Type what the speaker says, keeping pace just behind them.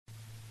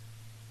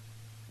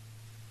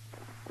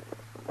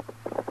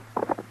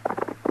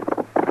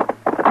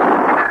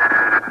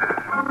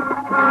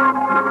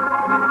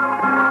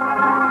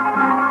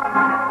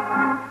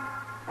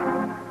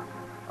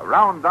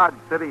around Dodge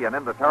City and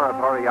in the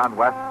territory on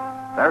west,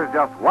 there's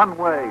just one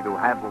way to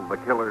handle the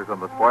killers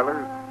and the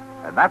spoilers,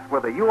 and that's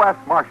with a U.S.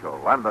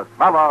 Marshal and the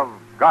smell of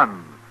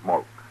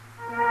Gunsmoke.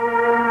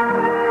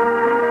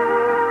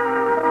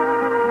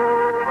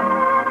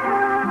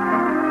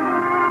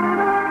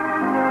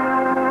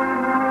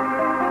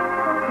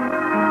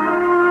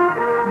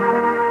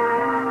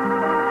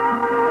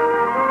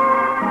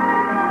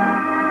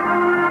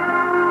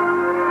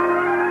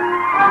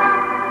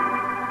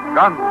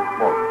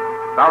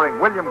 Gunsmoke, starring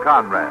William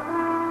Conrad.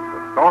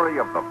 The story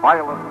of the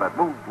violence that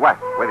moved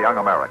west with young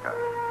America.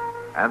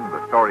 And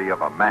the story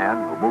of a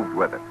man who moved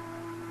with it.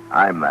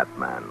 I'm that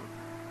man.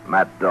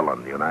 Matt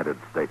Dillon, United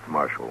States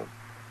Marshal.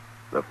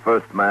 The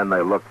first man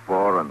they look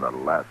for and the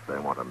last they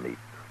want to meet.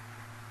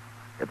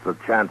 It's a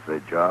chancy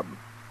job,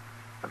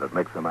 and it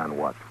makes a man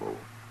watchful.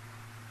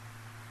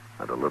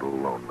 And a little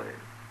lonely.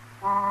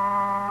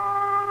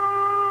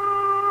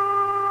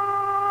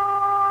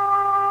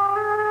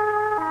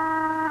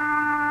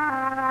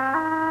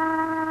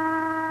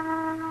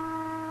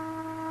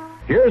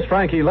 Here's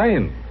Frankie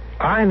Lane.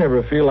 I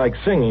never feel like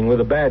singing with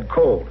a bad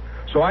cold,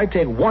 so I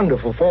take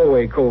wonderful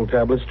four-way cold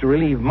tablets to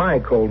relieve my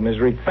cold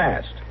misery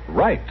fast.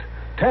 Right.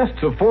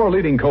 Tests of 4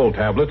 leading cold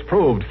tablets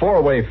proved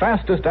 4-way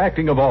fastest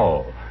acting of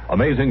all.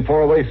 Amazing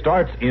 4-way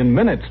starts in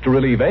minutes to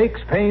relieve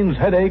aches, pains,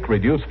 headache,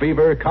 reduce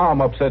fever,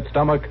 calm upset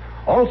stomach,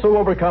 also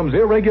overcomes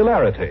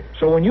irregularity.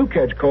 So when you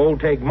catch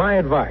cold, take my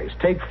advice.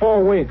 Take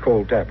four-way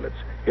cold tablets.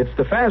 It's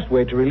the fast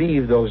way to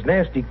relieve those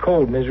nasty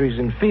cold miseries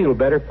and feel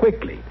better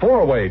quickly.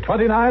 4-way,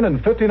 29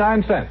 and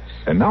 59 cents.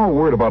 And now a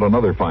word about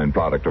another fine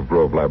product of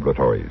Grove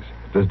Laboratories.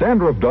 Does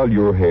dandruff dull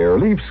your hair,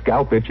 leave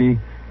scalp itchy?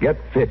 Get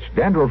Fitch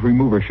Dandruff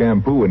Remover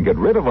Shampoo and get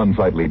rid of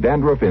unsightly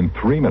dandruff in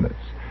 3 minutes.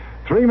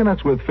 3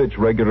 minutes with Fitch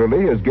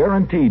regularly is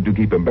guaranteed to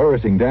keep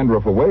embarrassing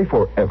dandruff away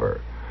forever.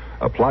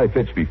 Apply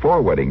Fitch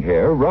before wetting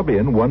hair, rub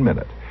in 1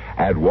 minute.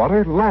 Add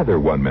water, lather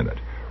 1 minute.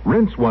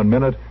 Rinse 1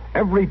 minute.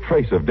 Every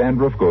trace of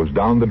dandruff goes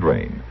down the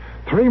drain.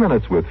 3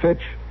 minutes with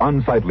Fitch,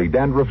 unsightly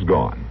dandruff's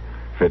gone.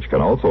 Fitch can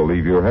also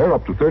leave your hair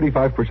up to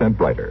 35%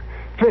 brighter.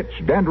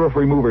 Fitch Dandruff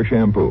Remover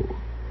Shampoo.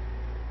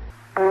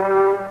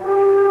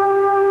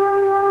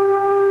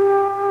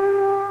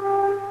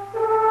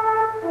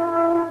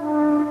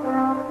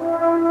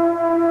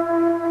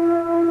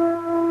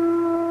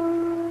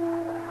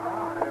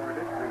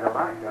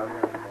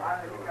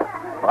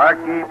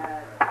 Barkeep,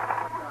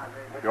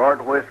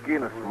 short whiskey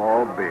and a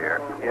small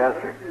beer. Yes,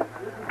 sir.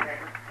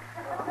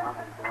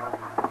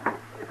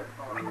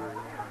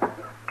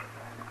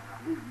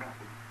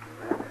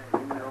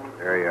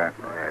 There you are.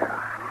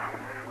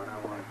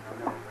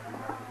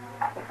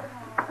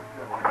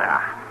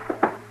 Yeah.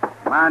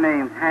 My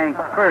name's Hank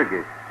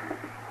Fergus.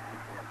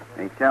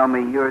 They tell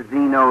me you're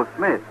Zeno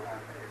Smith.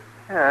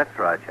 Yeah, that's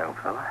right, young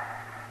fella.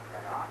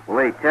 Well,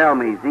 they tell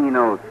me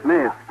Zeno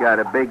Smith's got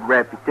a big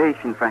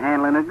reputation for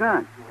handling a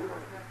gun.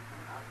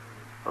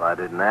 Well, I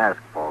didn't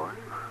ask for it.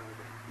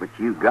 But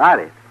you got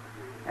it.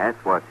 That's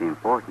what's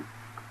important.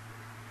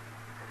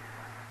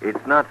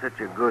 It's not such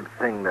a good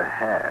thing to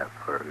have,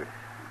 Fergus.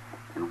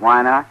 And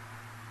why not?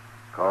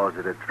 'Cause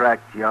it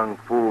attracts young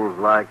fools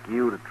like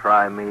you to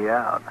try me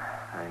out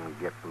and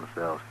get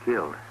themselves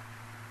killed.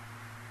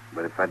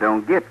 But if I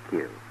don't get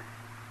killed,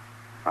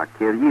 I'll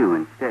kill you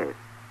instead.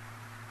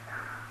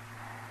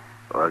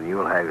 Well, then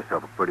you'll have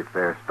yourself a pretty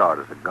fair start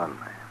as a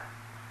gunman.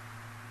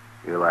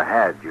 You'll have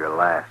had your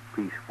last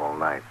peaceful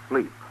night's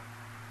sleep.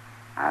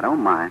 I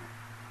don't mind.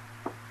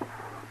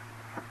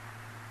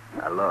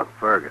 Now, look,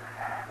 Fergus,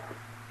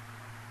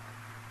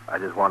 I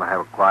just want to have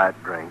a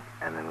quiet drink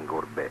and then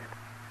go to bed.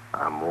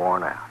 I'm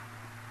worn out.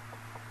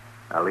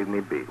 Now, leave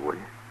me be, will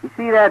you? You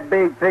see that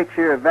big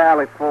picture of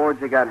Valley Forge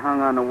they got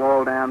hung on the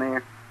wall down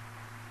there?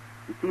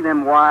 You see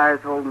them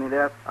wires holding it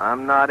up?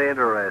 I'm not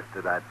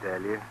interested, I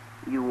tell you.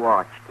 You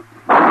watch.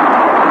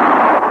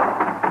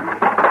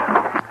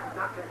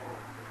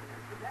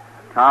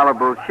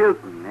 Tolerable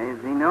shooting, eh,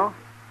 Zeno?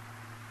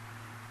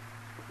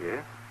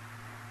 Yeah?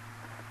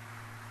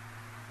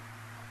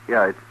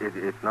 Yeah,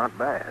 it's not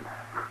bad.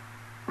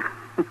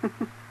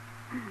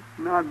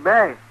 Not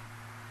bad.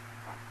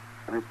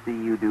 Let's see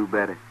you do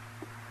better.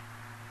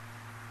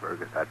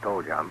 Fergus, I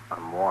told you,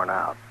 I'm worn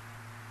out.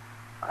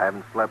 I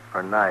haven't slept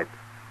for nights.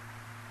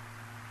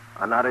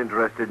 I'm not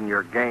interested in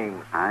your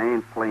games. I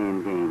ain't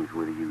playing games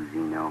with you,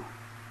 Zeno.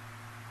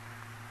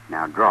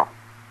 Now draw.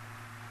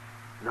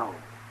 No.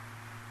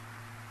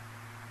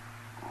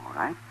 All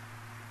right.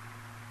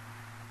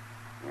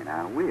 And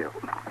I will.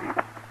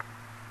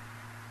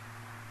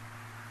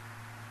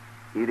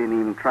 You didn't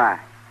even try.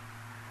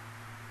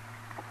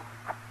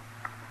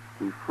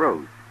 He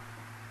froze.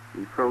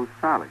 He froze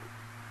solid.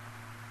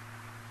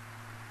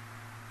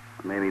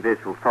 Maybe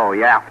this will thaw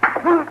you out.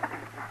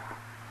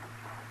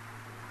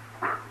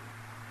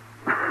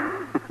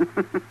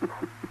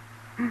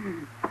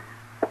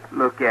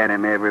 Look at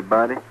him,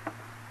 everybody.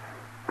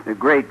 The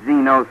great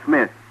Zeno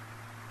Smith,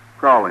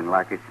 crawling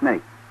like a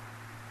snake.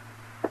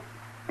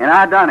 And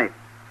I done it.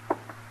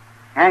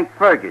 Hank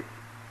Fergus.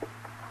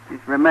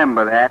 Just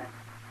remember that.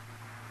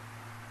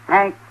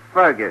 Hank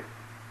Fergus.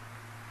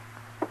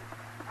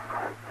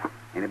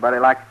 Anybody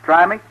like to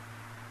try me?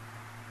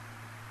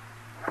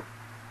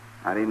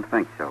 I didn't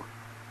think so.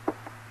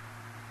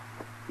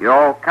 You're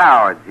all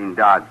cowards in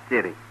Dodge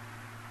City.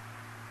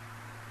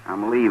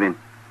 I'm leaving.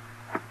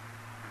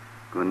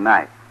 Good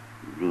night,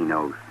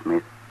 Zeno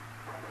Smith.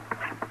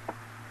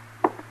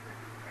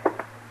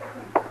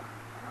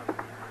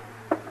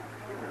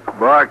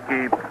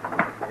 Barkeep.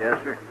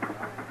 Yes, sir.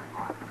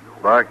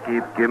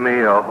 Barkeep, give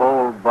me a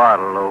whole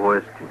bottle of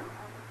whiskey.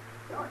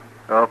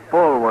 A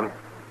full one,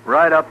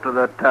 right up to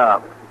the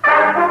top.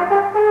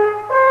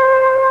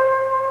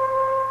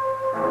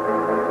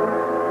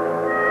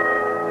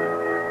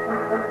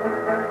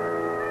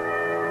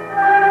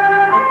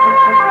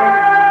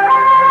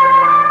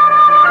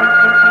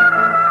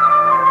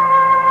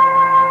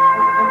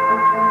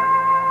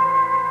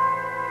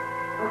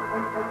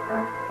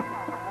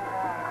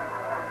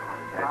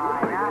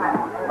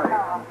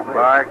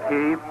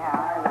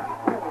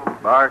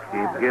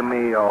 Barkeep, give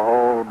me a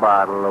whole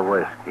bottle of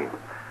whiskey.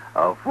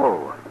 A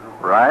full one,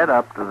 right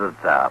up to the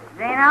top.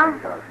 Zeno?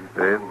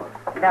 See?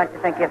 Don't you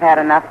think you've had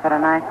enough for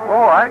tonight?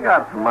 Oh, I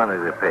got some money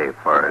to pay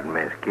for it,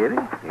 Miss Kitty.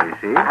 You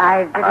see?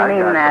 I didn't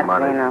mean got that, the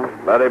money.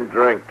 Zeno. Let him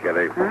drink,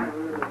 Kitty.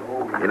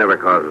 He never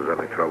causes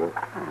any trouble.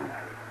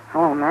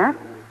 Hello, Matt.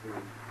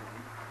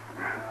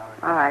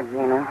 All right,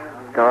 Zeno.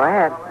 Go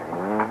ahead.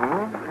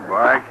 Mm-hmm.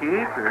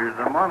 Barkeep, here's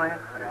the money.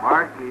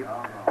 Barkeep,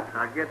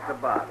 now get the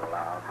bottle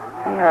out.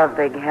 You're a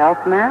big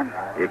help,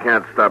 Matt. You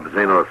can't stop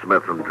Zeno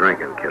Smith from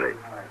drinking, Kitty.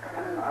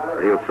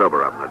 He'll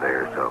sober up in a day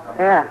or so.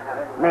 Yeah,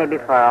 maybe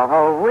for a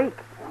whole week.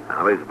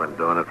 Now, he's been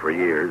doing it for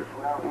years.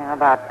 Yeah,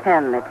 about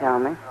 10, they tell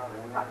me.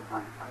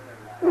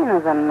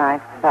 Zeno's a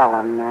nice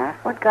fella, Matt.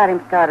 What got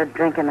him started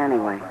drinking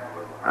anyway?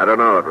 I don't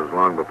know. It was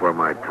long before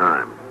my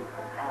time.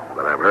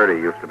 But I've heard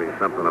he used to be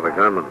something of a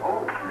gunman.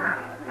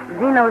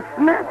 Zeno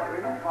Smith?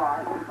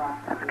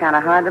 That's kind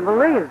of hard to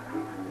believe.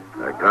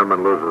 A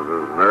gunman loses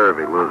his nerve,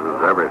 he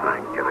loses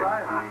everything, Kitty.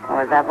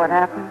 Oh, is that what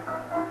happened?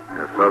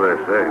 Yes, so they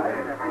say.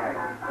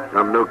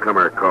 Some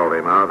newcomer called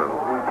him out, and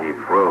he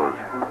froze.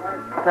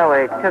 So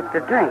he took to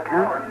drink,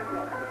 huh?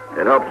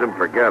 It helps him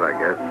forget, I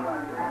guess.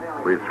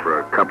 At least for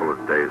a couple of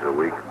days a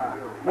week.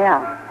 Yeah.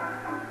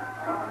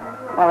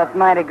 Well, it's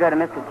mighty good of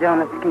Mr.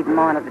 Jonas to keep him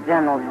on at the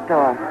general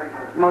store.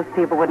 Most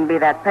people wouldn't be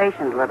that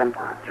patient with him.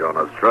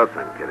 Jonas trusts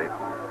him, Kitty.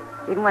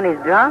 Even when he's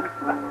drunk?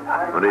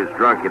 When he's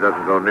drunk, he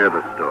doesn't go near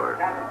the store.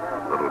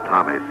 Little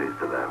Tommy sees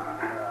to that.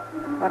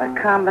 What a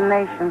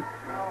combination.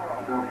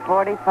 A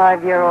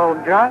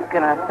 45-year-old drunk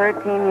and a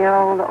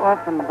 13-year-old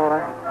orphan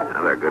boy.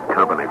 Now, they're good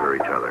company for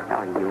each other.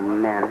 Oh, you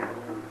men.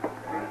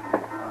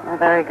 Well,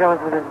 there he goes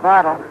with his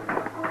bottle.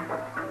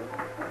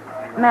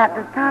 Matt,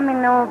 does Tommy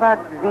know about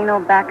Zeno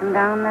backing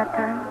down that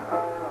time?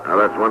 Now,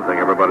 that's one thing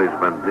everybody's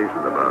been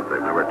decent about.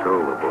 They've never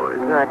told the boys.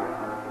 Good.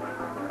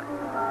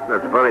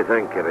 That's a funny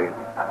thing, Kitty.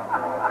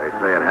 They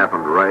say it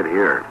happened right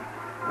here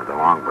at the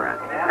Long Branch.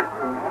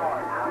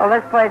 Well,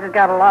 this place has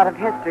got a lot of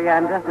history.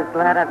 I'm just as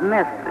glad I've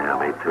missed. Yeah,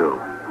 me too.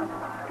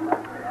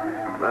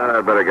 But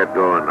I'd better get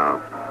going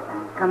now.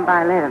 Come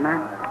by later,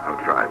 man. I'll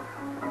try.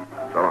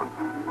 So long.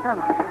 So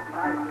long.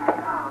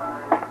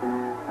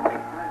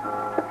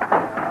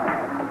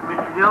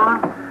 Mr. Dillon?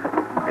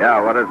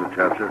 Yeah, what is it,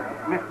 Chester?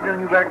 Mr.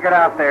 Dillon, you better get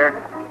out there.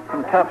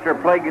 Some toughs are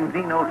plaguing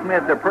Zeno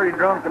Smith. They're pretty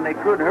drunk, and they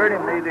could hurt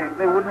him.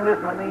 They wouldn't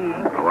listen to me.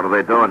 Well, what are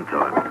they doing to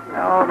him?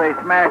 Oh, they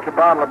smashed a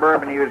bottle of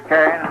bourbon he was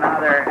carrying, and now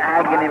they're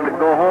agging him to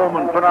go home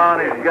and put on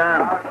his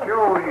gun. I'll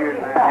show you.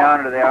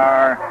 Yonder they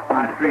are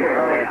on the street.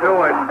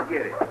 Show it.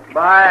 Get it.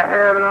 By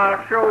heaven,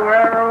 I'll show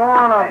every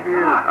one of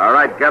you. All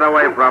right, get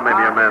away from him,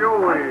 you men.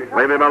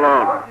 Leave him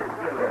alone.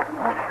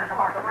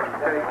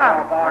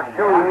 I'll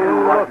show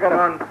you. Look at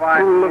him.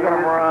 Look at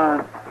him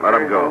run. Let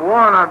him go. If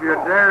one of you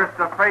dares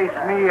to face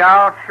me,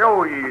 I'll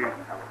show you.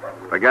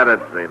 Forget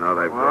it, Zeno.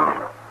 They've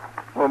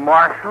Well,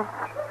 Marshal,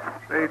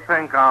 they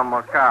think I'm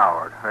a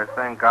coward. They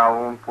think I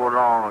won't put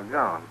on a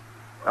gun.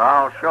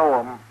 I'll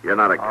show them. You're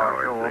not a I'll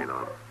coward, show 'em.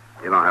 Zeno.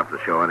 You don't have to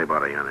show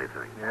anybody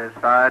anything. Yes,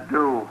 I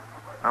do.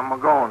 I'm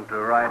going to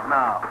right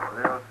now.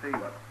 They'll see.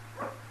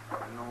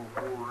 No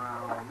fool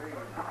around with me.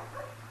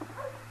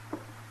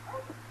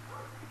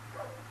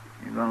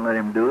 You gonna let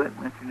him do it,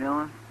 Mr.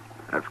 Dillon?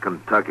 That's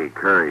Kentucky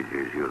courage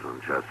he's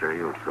using, Chester.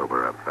 He'll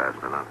sober up fast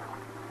enough.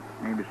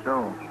 Maybe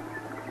so.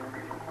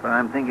 But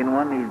I'm thinking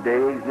one of these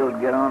days he'll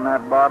get on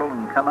that bottle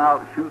and come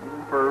out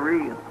shooting for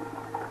real.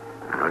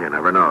 Well, you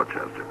never know,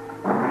 Chester.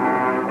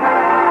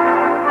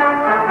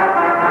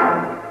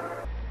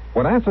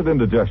 When acid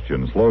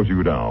indigestion slows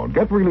you down,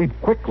 get relief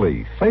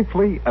quickly,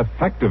 safely,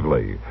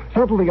 effectively.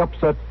 Suddenly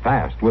upset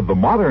fast with the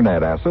modern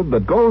antacid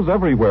that goes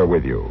everywhere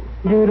with you.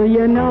 Do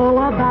you know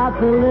about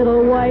the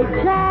little white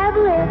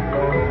tablet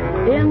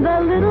in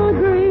the little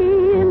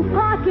green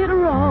pocket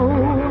roll?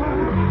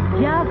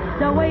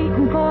 Just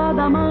a-waiting for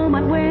the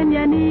moment when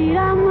you need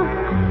 'em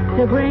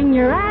to bring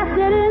your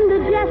acid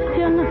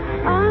indigestion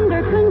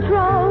under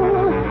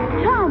control.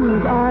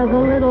 Tums are the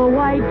little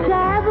white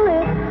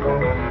tablets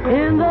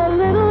in the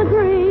little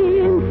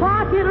green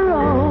pocket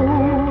roll.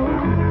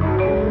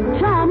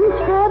 Tums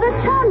for the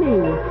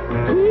tummy,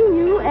 Tums.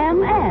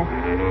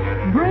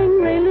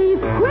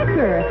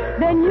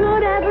 than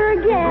you'd ever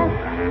guess.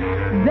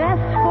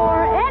 Best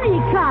for any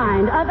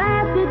kind of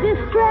acid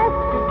distress.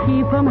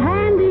 Keep 'em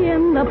handy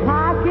in the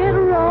pocket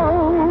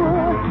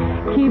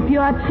roll. Keep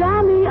your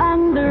tummy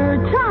under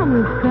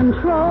Tums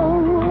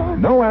control.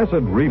 No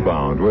acid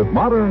rebound with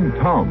modern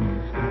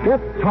Tums. Get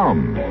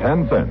Tums,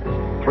 10 cents.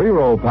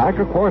 3-roll pack,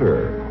 a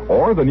quarter.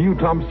 Or the new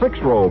Tums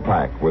 6-roll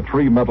pack with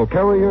 3 metal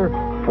carrier,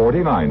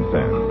 49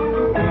 cents.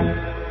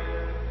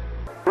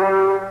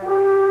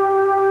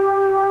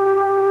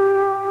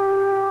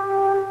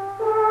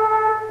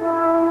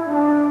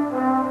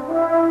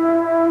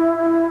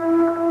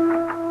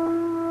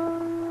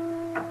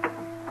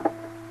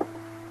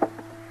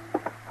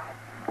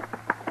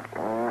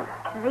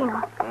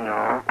 Zeno.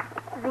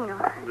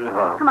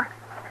 Come on.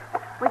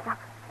 Wake up.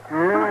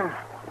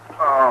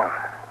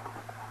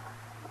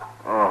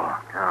 Oh,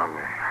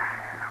 Tommy.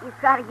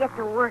 You've got to get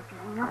to work,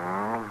 Zeno.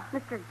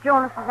 Mr.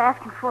 Jonas is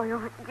asking for you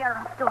over at the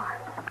general store.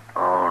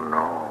 Oh,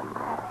 no.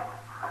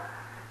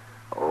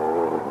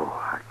 Oh,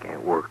 I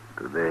can't work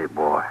today,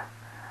 boy.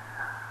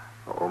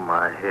 Oh,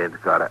 my head's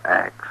got an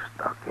axe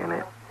stuck in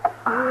it.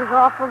 You was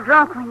awful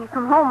drunk when you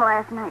come home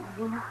last night,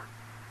 Zeno.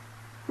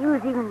 You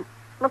was even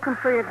looking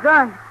for your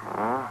gun.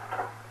 Huh?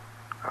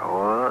 I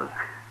was?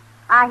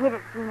 I hid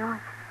it, Zeno.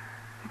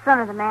 It's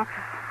under the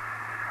mattress.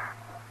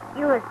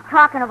 You was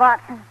talking about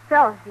some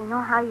fellas,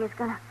 how you was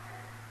going to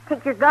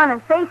take your gun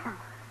and face them.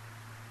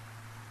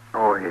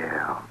 Oh,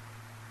 yeah.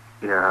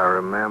 Yeah, I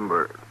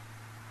remember.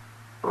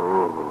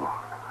 Oh,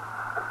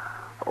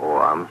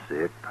 I'm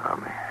sick,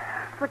 Tommy.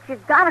 But you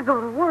got to go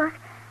to work.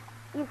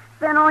 You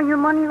spent all your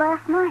money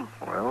last night.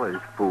 Well,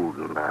 there's food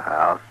in the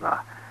house.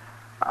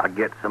 I'll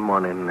get some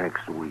money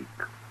next week.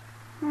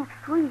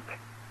 Next week?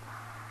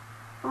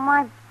 Well,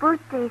 my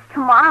birthday's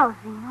tomorrow,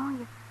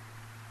 Zeno.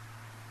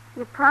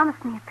 You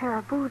promised me a pair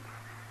of boots.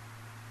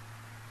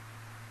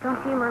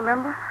 Don't you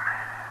remember?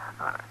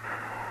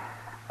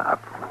 I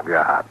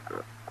forgot.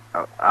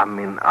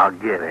 I'll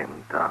get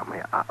him,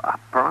 Tommy. I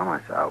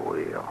promise I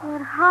will.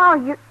 But how?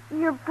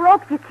 You're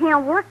broke. You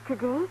can't work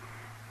today.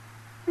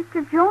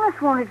 Mr.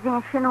 Jonas won't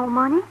advance you no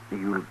money.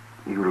 You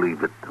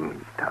leave it to me,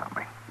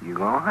 Tommy. You're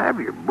going to have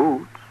your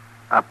boots.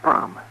 I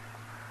promise.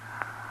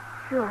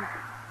 Sure,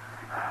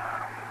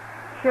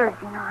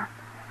 Zeno.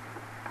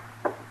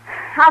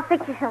 I'll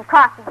fix you some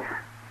coffee.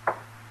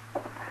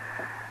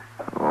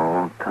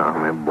 Oh,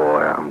 Tommy,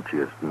 boy, I'm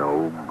just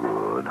no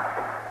good.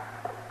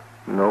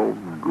 No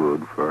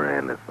good for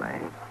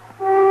anything.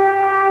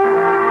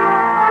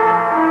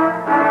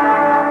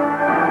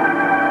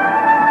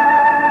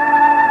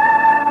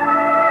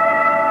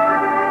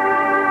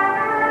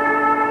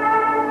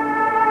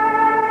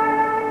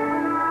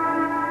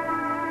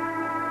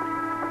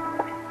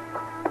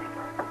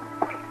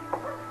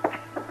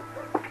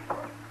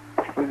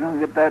 We gonna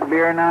get that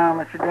beer now,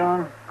 Mr.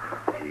 Dillon?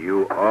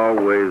 You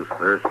always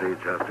thirsty,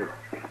 Chester?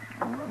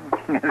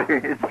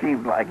 It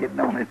seems like it,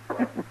 don't it?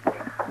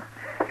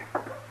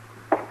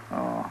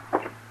 Oh.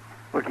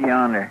 Look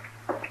yonder.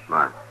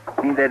 What?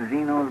 Ain't that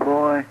Zeno's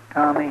boy,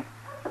 Tommy?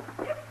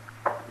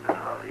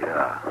 Oh,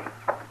 yeah.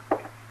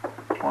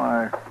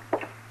 Why,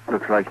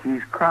 looks like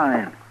he's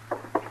crying.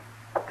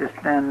 Just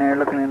standing there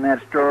looking in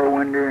that store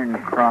window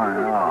and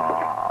crying.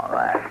 Oh,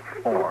 that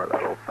poor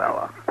little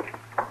fella.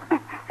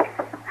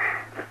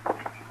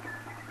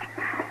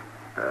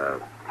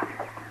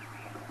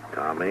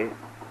 Tommy?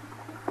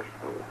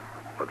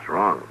 What's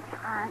wrong?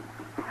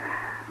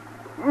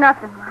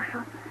 Nothing,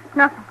 Marshal.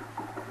 Nothing.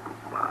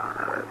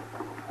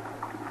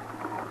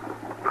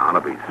 Ought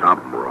to be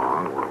something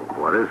wrong. Well,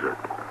 what is it?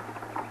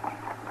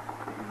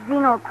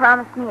 Zeno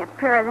promised me a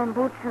pair of them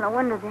boots in the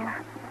window there.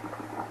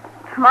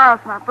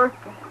 Tomorrow's my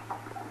birthday.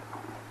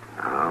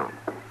 Oh.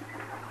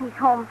 He's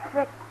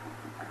homesick.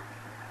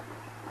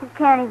 He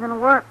can't even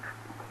work.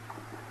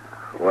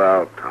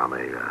 Well,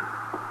 Tommy,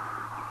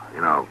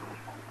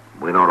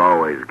 we don't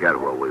always get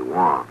what we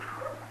want.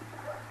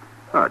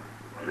 But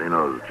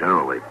Zeno's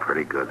generally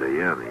pretty good to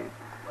you, and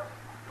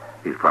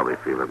he's probably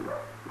feeling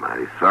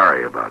mighty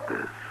sorry about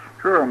this.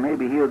 Sure,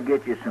 maybe he'll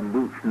get you some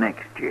boots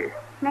next year.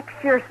 Next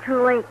year's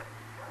too late.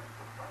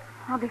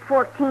 I'll be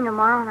 14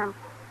 tomorrow, and I'm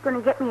going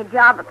to get me a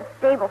job at the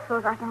stable so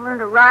as I can learn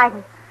to ride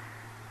and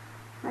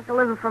make a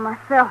living for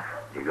myself.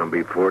 You're going to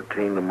be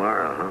 14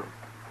 tomorrow, huh?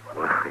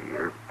 Well,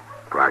 you're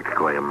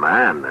practically a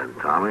man then,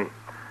 Tommy.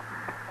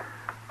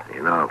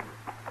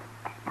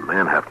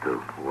 Men have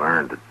to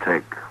learn to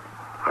take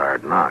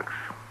hard knocks.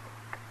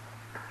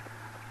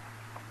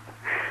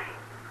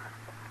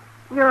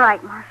 You're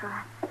right, Marshal.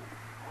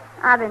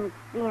 I've been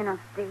being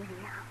upstate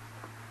here.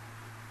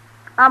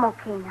 I'm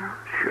okay now.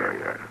 Sure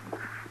you are.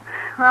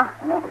 Well,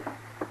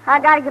 I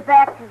gotta get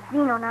back to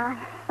Zeno now.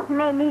 He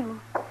may need me.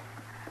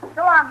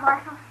 So long,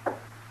 Marshal.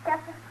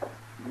 Chester?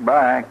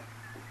 Bye.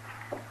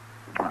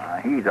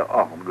 He's an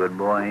awful good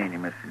boy, ain't he,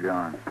 Mr.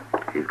 John?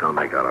 He's going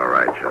to make out all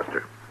right,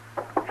 Chester.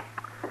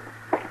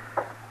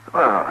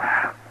 Well,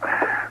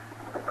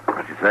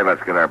 what you say,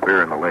 let's get our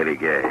beer in the Lady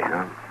Gay,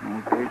 huh?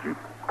 Okay, sir.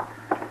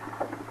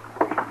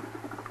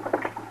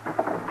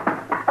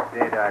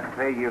 Said I'd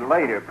pay you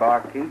later,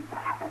 barkeep.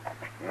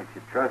 Can't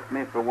you trust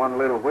me for one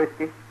little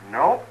whiskey?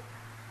 No.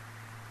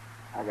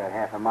 I got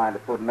half a mind to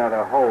put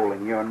another hole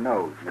in your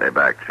nose. Stay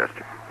back,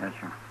 Chester. Yes,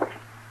 sir.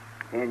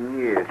 10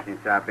 years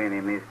since I've been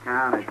in this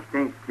town. It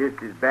stinks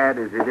just as bad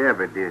as it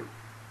ever did.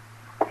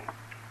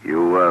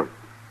 You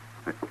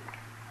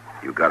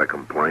got a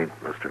complaint,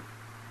 mister?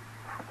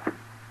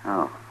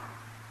 Oh.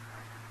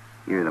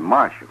 You're the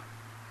marshal.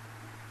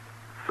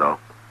 So?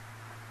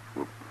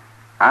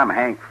 I'm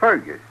Hank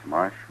Fergus,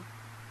 Marshal.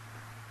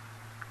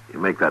 You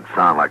make that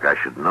sound like I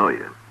should know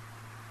you.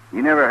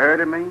 You never heard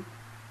of me?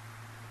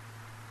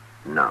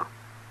 No.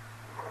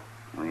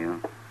 Well,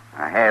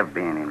 I have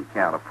been in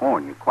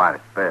California quite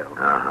a spell.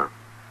 Uh-huh.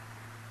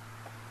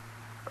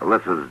 Well,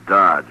 this is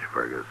Dodge,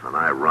 Fergus, and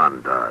I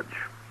run Dodge.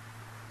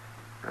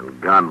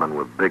 And gunmen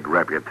with big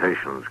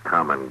reputations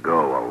come and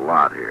go a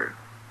lot here.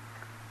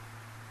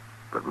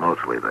 But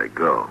mostly they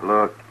go.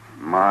 Look,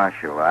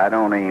 Marshal, I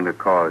don't aim to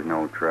cause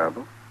no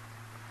trouble.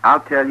 I'll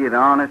tell you the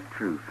honest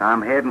truth.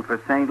 I'm heading for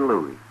St.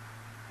 Louis,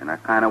 and I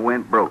kind of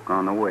went broke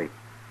on the way.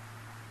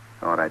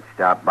 Thought I'd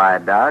stop by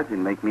Dodge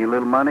and make me a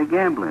little money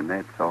gambling,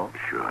 that's all.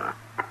 Sure.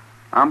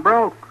 I'm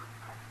broke.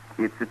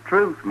 It's the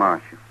truth,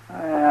 Marshal.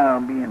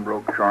 Well, being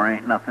broke sure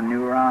ain't nothing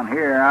new around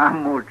here.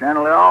 I'm most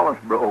generally always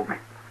broke.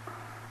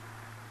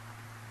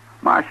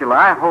 Marshal,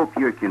 I hope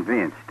you're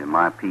convinced of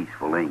my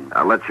peaceful aim.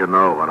 I'll let you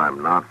know when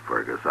I'm not,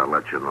 Fergus. I'll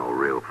let you know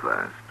real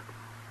fast.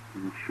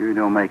 You sure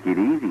don't make it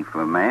easy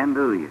for a man,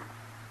 do you?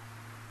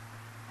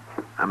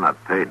 I'm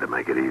not paid to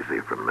make it easy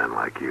for men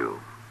like you.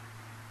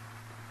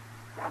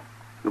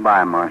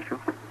 Goodbye, Marshal.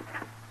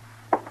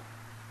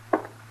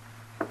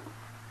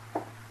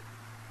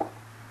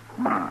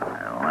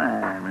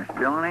 Well, Miss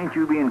Dillon, ain't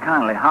you being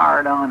kindly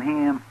hard on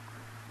him?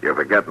 You're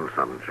forgetting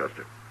something,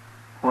 Chester.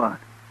 What?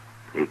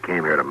 He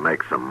came here to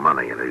make some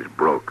money, and he's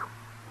broke.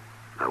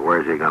 Now,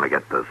 where's he going to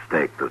get the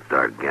stake to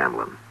start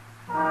gambling?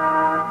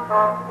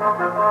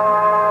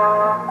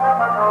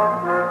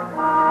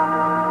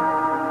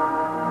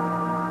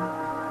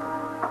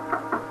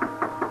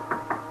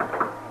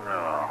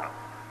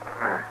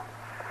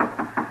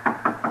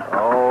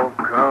 Oh,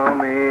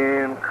 come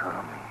in,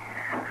 come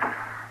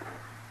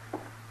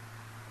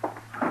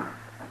in.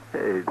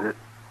 Hey, is it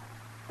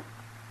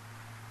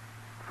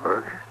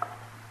Fergus?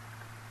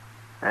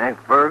 Hank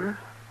Fergus?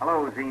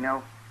 Hello,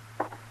 Zeno.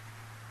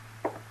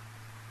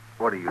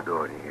 What are you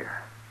doing here?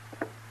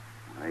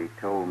 They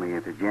told me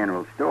at the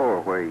general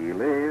store where you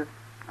live.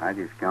 I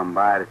just come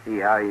by to see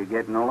how you're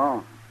getting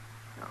along.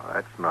 No,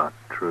 that's not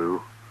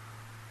true.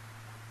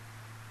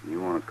 You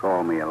want to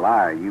call me a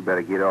liar, you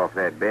better get off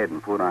that bed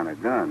and put on a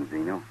gun,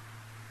 Zeno.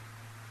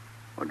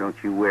 Or don't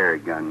you wear a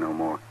gun no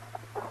more.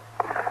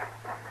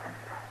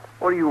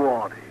 What do you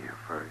want here,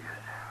 Fergus?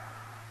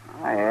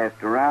 I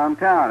asked around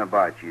town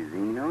about you,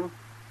 Zeno.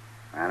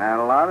 Found out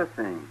a lot of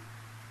things.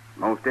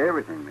 Most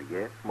everything, I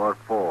guess. What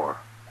for?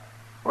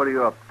 What are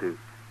you up to?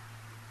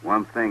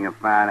 One thing I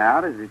found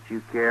out is that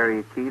you carry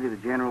a key to the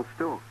general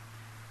store.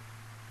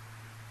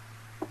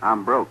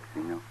 I'm broke,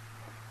 Zeno.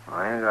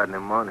 I ain't got any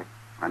money.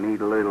 I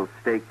need a little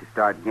stake to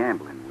start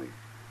gambling with.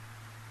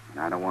 And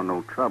I don't want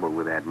no trouble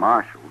with that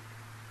marshal.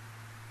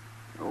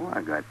 So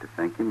I got to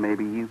thinking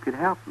maybe you could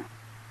help me.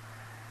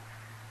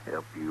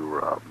 Help you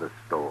rob the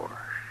store,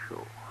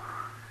 sure.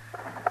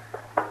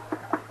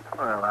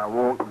 Well, I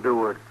won't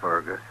do it,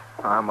 Fergus.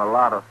 I'm a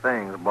lot of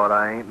things, but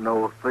I ain't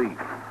no thief.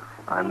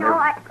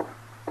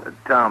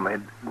 Tommy,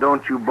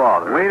 don't you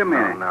bother. Wait a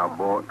minute. Now,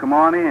 boy. Come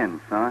on in,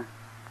 son.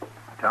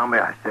 Tommy,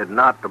 I said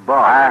not to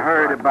bother. I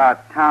heard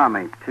about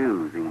Tommy,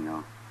 too,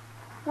 Zeno.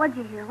 What'd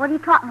you hear? What are you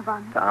talking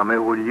about? Tommy,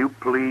 will you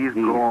please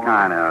He's go on?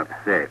 kind of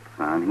upset,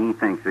 son. He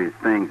thinks there's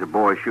things a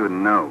boy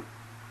shouldn't know.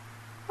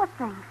 What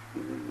things?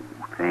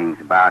 Things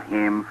about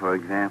him, for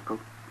example.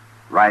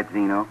 Right,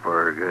 Zeno?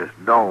 Fergus,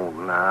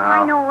 don't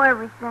now. I know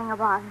everything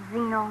about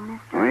Zeno,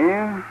 mister.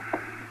 Well,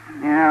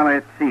 yeah,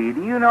 let's see.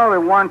 Do you know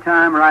that one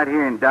time right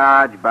here in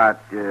Dodge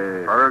about,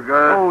 Fergus.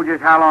 Oh,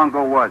 just how long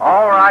ago was it?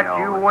 All right,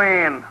 Zeno? you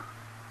win.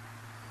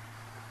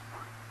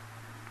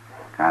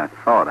 Kind of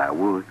thought I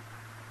would.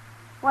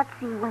 What's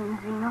he win,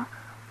 Zeno?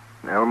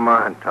 Never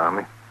mind,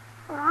 Tommy.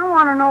 Well, I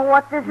want to know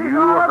what this is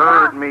You all about.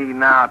 heard me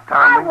now,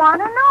 Tommy. I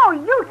want to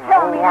know. You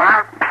tell me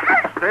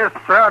that. Just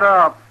shut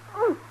up.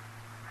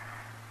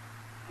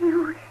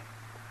 You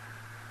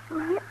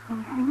hit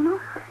me, Zeno.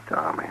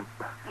 Tommy,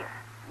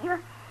 You hit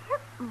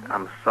me.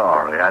 I'm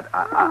sorry.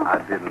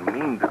 I didn't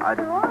mean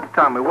to.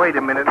 Tommy, wait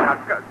a minute.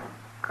 Now,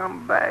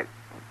 come back.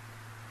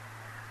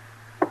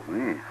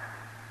 Well,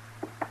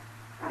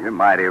 you're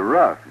mighty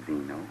rough,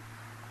 Zeno,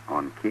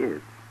 on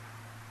kids.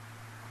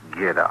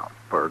 Get out,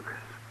 Fergus.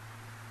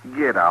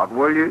 Get out,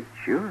 will you?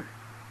 Sure.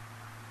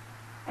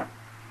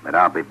 But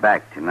I'll be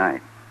back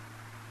tonight.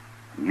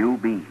 You'll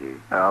be here.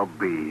 I'll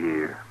be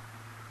here.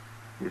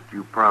 Just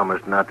you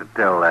promise not to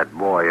tell that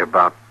boy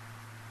about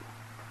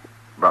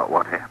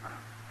what happened.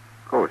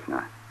 Of course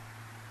not.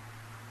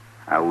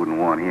 I wouldn't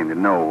want him to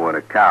know what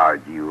a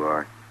coward you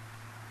are.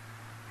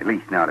 At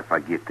least not if I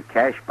get the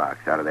cash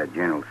box out of that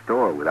general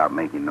store without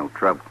making no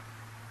trouble.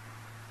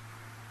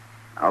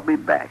 I'll be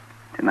back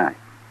tonight.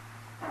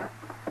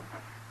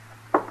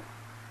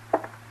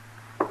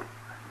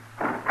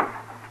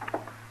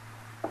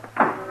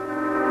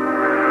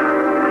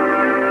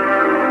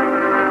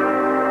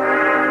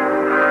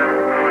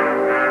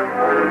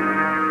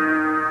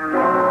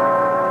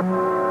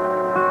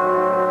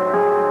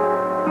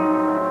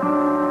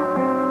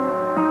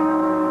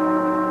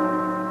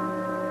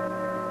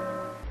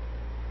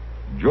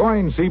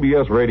 Join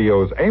CBS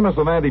Radio's Amos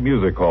and Andy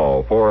Music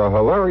Hall for a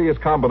hilarious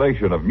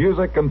combination of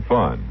music and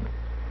fun.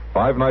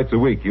 5 nights a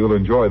week, you'll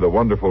enjoy the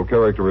wonderful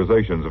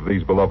characterizations of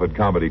these beloved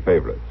comedy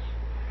favorites.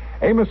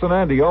 Amos and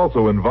Andy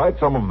also invite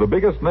some of the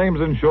biggest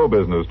names in show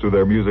business to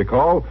their music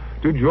hall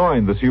to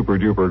join the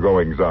super-duper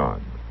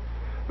goings-on.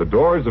 The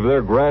doors of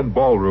their grand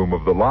ballroom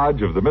of the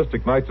Lodge of the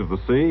Mystic Knights of the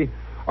Sea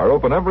are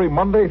open every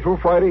Monday through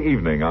Friday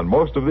evening on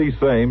most of these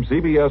same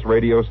CBS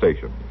radio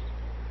stations.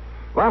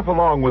 Laugh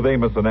along with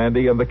Amos and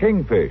Andy and the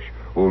Kingfish,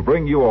 who will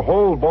bring you a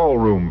whole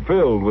ballroom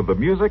filled with the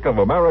music of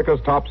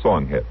America's top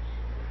song hits.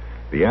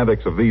 The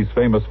antics of these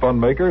famous fun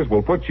makers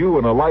will put you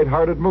in a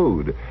light-hearted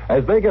mood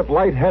as they get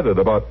light-headed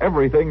about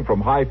everything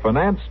from high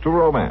finance to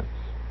romance.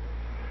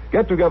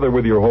 Get together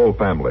with your whole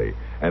family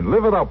and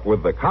live it up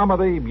with the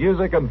comedy,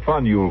 music, and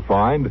fun you'll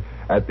find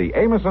at the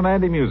Amos and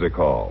Andy Music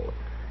Hall.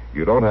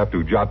 You don't have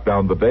to jot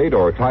down the date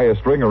or tie a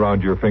string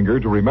around your finger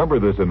to remember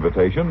this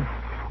invitation.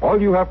 All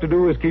you have to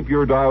do is keep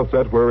your dial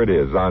set where it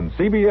is on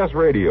CBS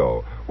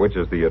Radio, which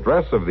is the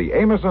address of the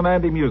Amos and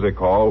Andy Music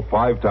Hall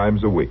 5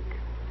 times a week.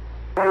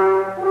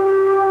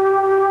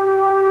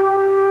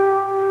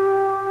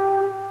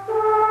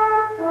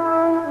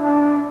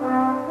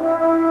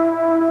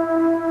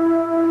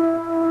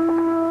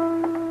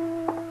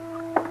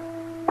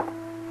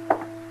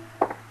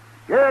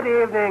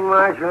 Good evening,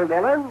 Marshal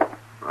Dillon.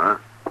 Huh?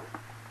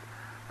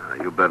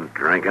 You been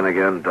drinking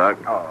again, Doc?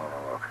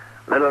 Oh,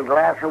 little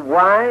glass of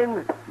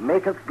wine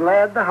maketh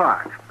glad the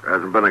heart. There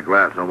hasn't been a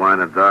glass of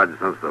wine in Dodge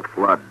since the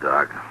flood,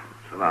 Doc.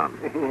 Sit down.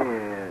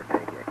 Yeah,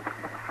 thank you.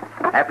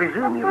 I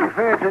presume you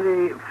refer to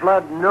the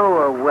flood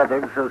Noah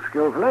weathered so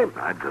skillfully?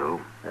 I do.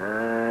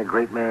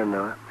 Great man,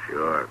 Noah.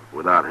 Sure.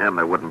 Without him,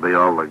 there wouldn't be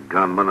all the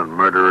gunmen and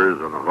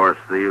murderers and horse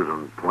thieves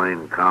and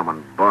plain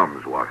common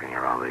bums walking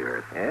around the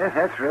earth. Yes,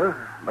 that's true.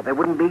 But there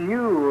wouldn't be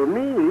you or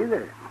me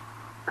either.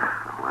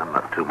 Well, I'm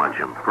not too much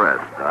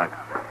impressed, Doc.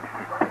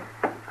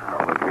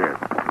 Oh, look here.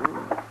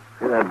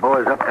 See, that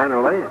boy's up kind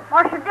of late.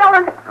 Marshal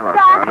Dillon. Hello,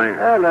 Doc. Tommy.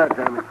 Hello,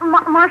 Tommy.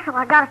 Marshal,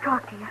 I gotta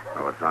talk to you.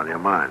 Oh, what's on your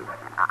mind?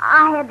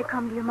 I had to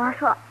come to you,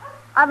 Marshal.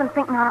 I've been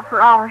thinking on it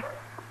for hours.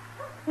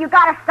 You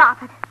gotta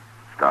stop it.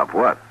 Stop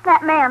what?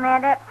 That man,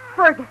 that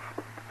Fergus.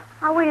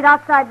 I waited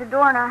outside the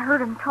door and I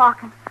heard him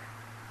talking.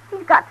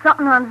 He's got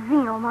something on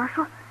Zeno,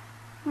 Marshal.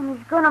 And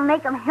he's gonna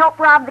make him help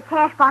rob the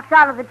cash box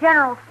out of the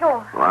general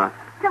store. What?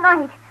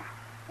 Tonight.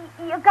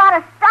 You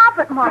gotta stop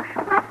it,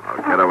 Marshal. I'll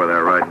get over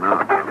there right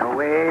now. Now,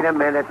 wait a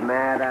minute,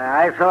 Matt.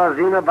 I saw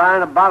Zeno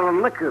buying a bottle of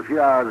liquor a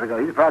few hours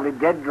ago. He's probably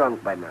dead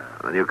drunk by now.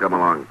 Then you come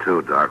along,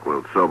 too, Doc.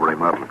 We'll sober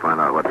him up and find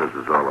out what this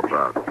is all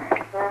about.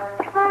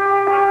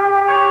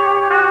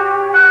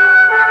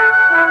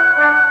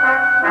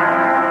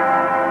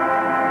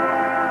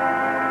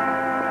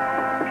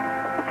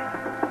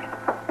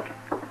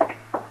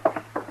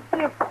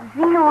 If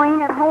Zeno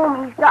ain't at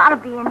home, he's gotta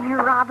be in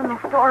here robbing the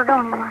store,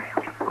 don't he,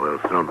 Marshal? We'll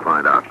soon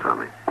find out,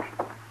 Tommy.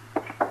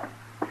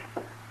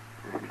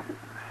 The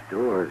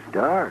store's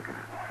dark.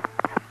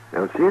 I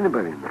don't see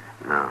anybody in there.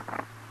 No.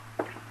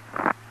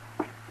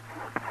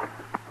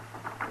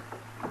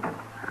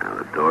 And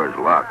the door's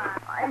locked.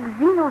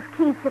 Zeno's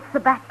key fits the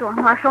back door,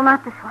 Marshal,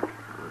 not this one.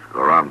 Let's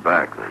go around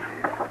back, then.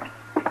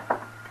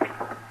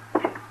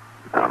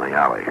 Down the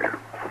alley here.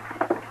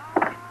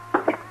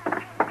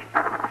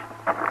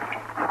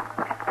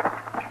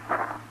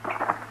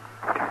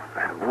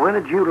 When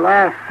did you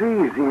last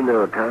see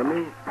Zeno,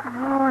 Tommy?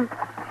 Oh,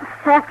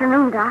 this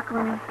afternoon, Doc,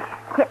 when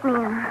he hit me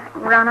and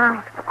run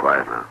out.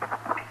 Quiet now.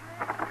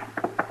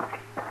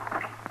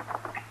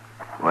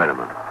 Wait a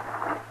minute.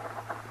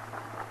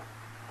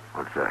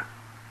 What's that?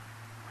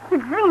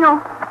 It's Zeno.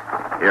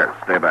 Here,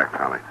 stay back,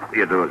 Tommy.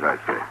 You do as I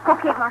say.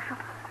 Okay, Marshal.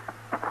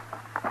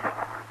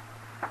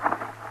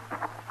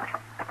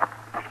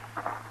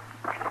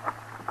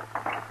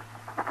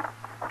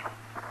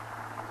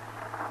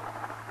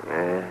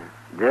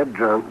 Dead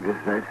drunk, just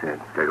as I said.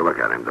 Take a look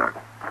at him, Doc.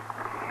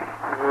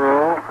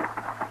 Oh,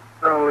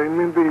 only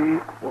me be.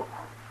 Well,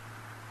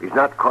 he's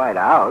not quite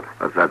out.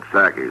 That's that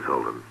sack he's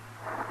holding.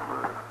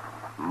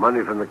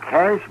 Money from the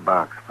cash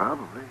box,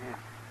 probably.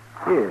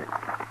 Here,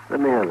 let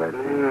me have that.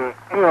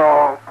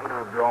 No,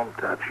 don't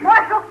touch it.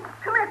 Marshal,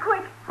 come here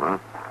quick. Huh?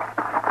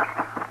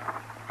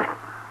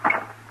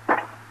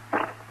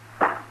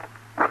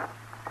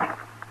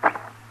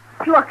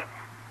 Look,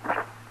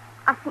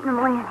 I've seen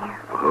him laying here.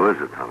 Well, who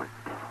is it, Tommy?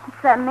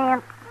 It's that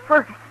man,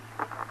 Fergus.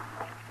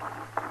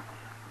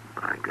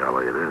 By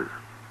golly, it is.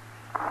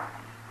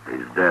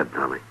 He's dead,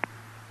 Tommy.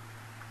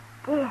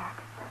 Dead.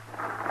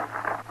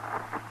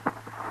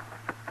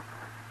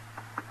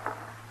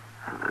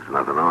 There's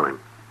nothing on him.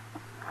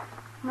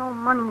 No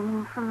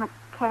money from the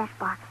cash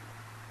box.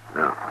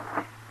 No.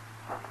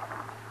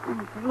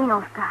 And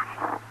Zeno's got it.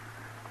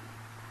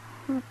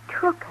 He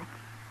took it.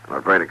 I'm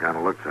afraid it kind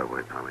of looks that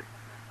way, Tommy.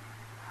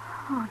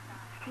 Oh,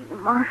 gee,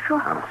 Marshal.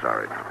 I'm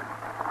sorry, Tommy.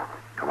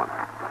 Come on.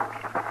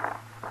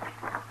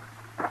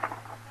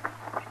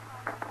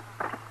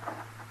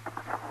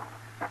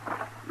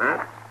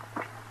 Matt,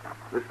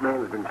 this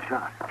man's been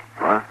shot.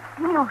 What?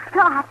 Zeno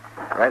shot.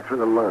 Right through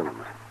the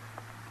lungs.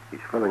 He's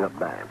filling up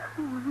bad.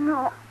 Oh,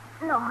 no.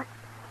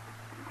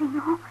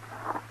 Zeno.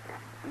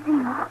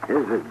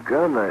 Here's a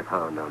gun I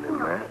found on him,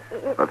 Matt.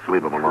 Let's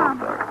leave him alone,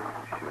 Doc.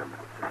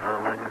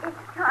 Sure, Matt. It's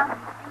Tommy.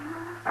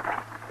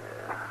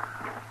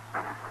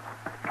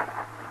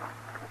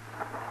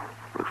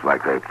 Looks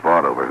like they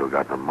fought over who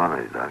got the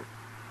money, Doc.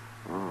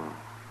 Oh.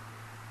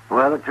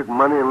 Well, it took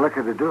money and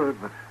liquor to do it,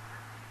 but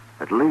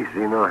at least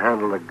Zeno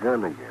handled a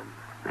gun again.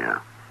 Yeah.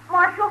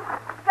 Marshal,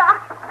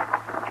 Doc.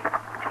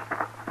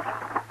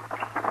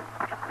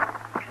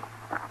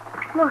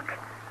 Look.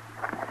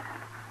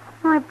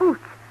 My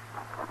boots.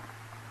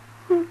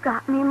 He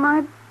got me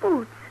my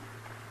boots.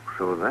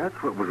 So that's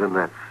what was in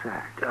that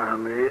sack.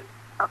 Tommy,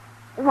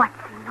 What,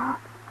 Zeno?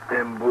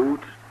 them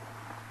boots,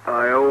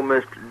 I owe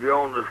Mr.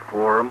 Jonas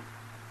for 'em.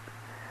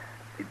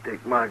 He'd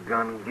take my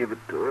gun and give it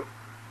to him.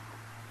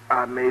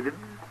 I made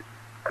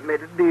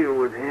a deal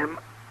with him.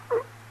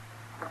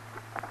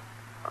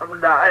 I'm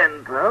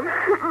dying, Tommy.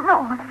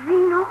 No,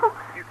 Zeno.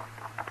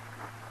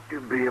 You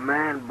be a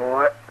man,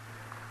 boy.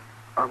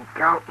 I'm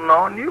counting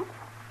on you.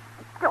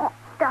 Don't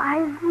die,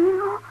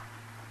 Zeno.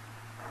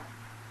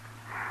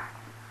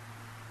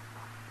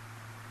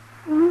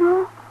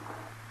 Zeno?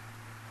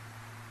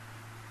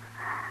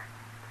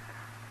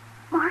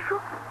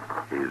 Marshal?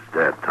 He's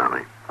dead,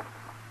 Tommy.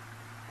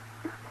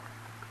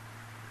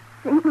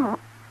 Zeno.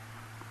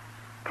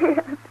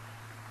 Dead.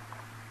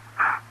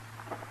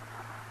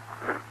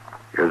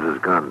 Here's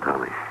his gun,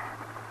 Tommy.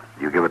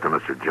 You give it to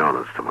Mr.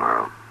 Jonas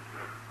tomorrow.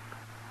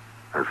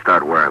 And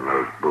start wearing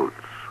those boots.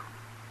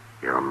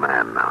 You're a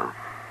man now.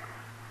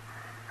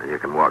 And you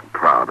can walk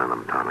proud in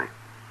them, Tommy.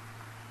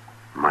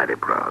 Mighty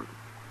proud.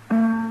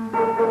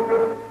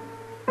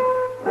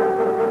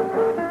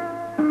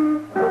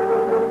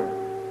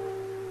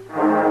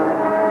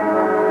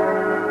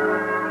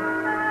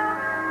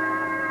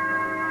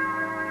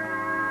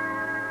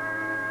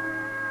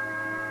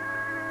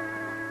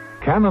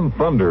 Cannon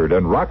thundered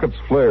and rockets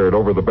flared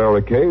over the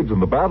barricades in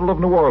the Battle of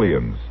New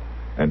Orleans,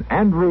 and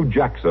Andrew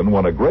Jackson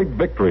won a great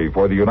victory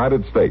for the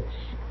United States.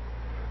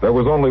 There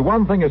was only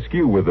one thing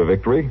askew with the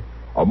victory.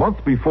 A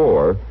month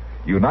before,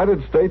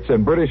 United States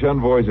and British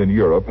envoys in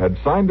Europe had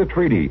signed a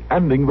treaty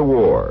ending the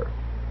war.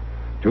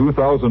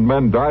 2,000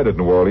 men died at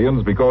New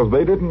Orleans because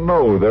they didn't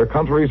know their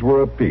countries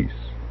were at peace.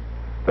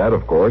 That,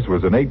 of course,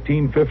 was in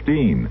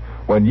 1815,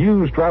 when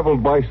news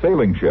traveled by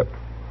sailing ship.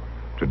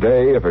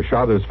 Today, if a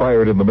shot is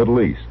fired in the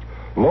Middle East,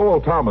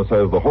 Lowell Thomas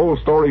has the whole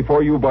story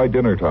for you by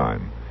dinner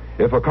time.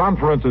 If a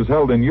conference is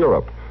held in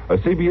Europe, a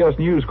CBS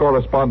News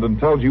correspondent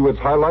tells you its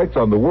highlights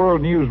on the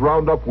World News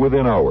Roundup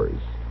within hours.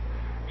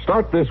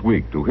 Start this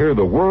week to hear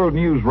the World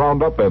News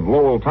Roundup and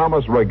Lowell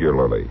Thomas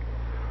regularly.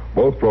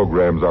 Both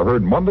programs are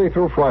heard Monday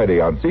through Friday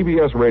on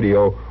CBS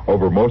Radio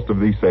over most of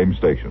these same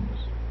stations.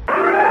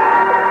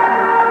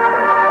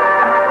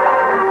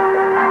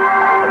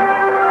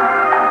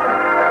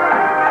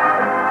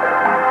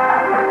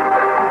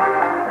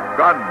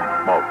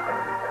 Gunsmoke.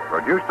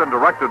 Produced and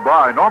directed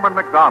by Norman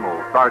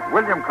McDonald, stars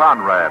William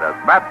Conrad as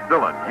Matt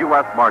Dillon,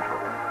 U.S. Marshal.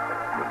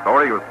 The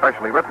story was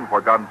specially written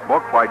for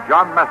Gunsmoke by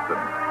John Meston.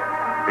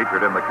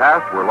 Featured in the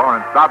cast were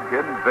Lawrence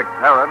Dobkin, Vic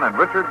Perrin, and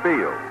Richard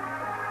Beale.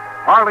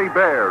 Harley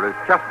Bear is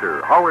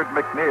Chester, Howard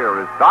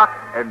McNear is Doc,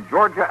 and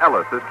Georgia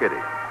Ellis is Kitty.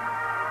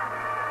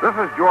 This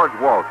is George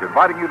Walsh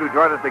inviting you to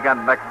join us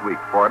again next week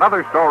for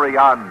another story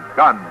on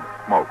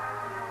Gunsmoke.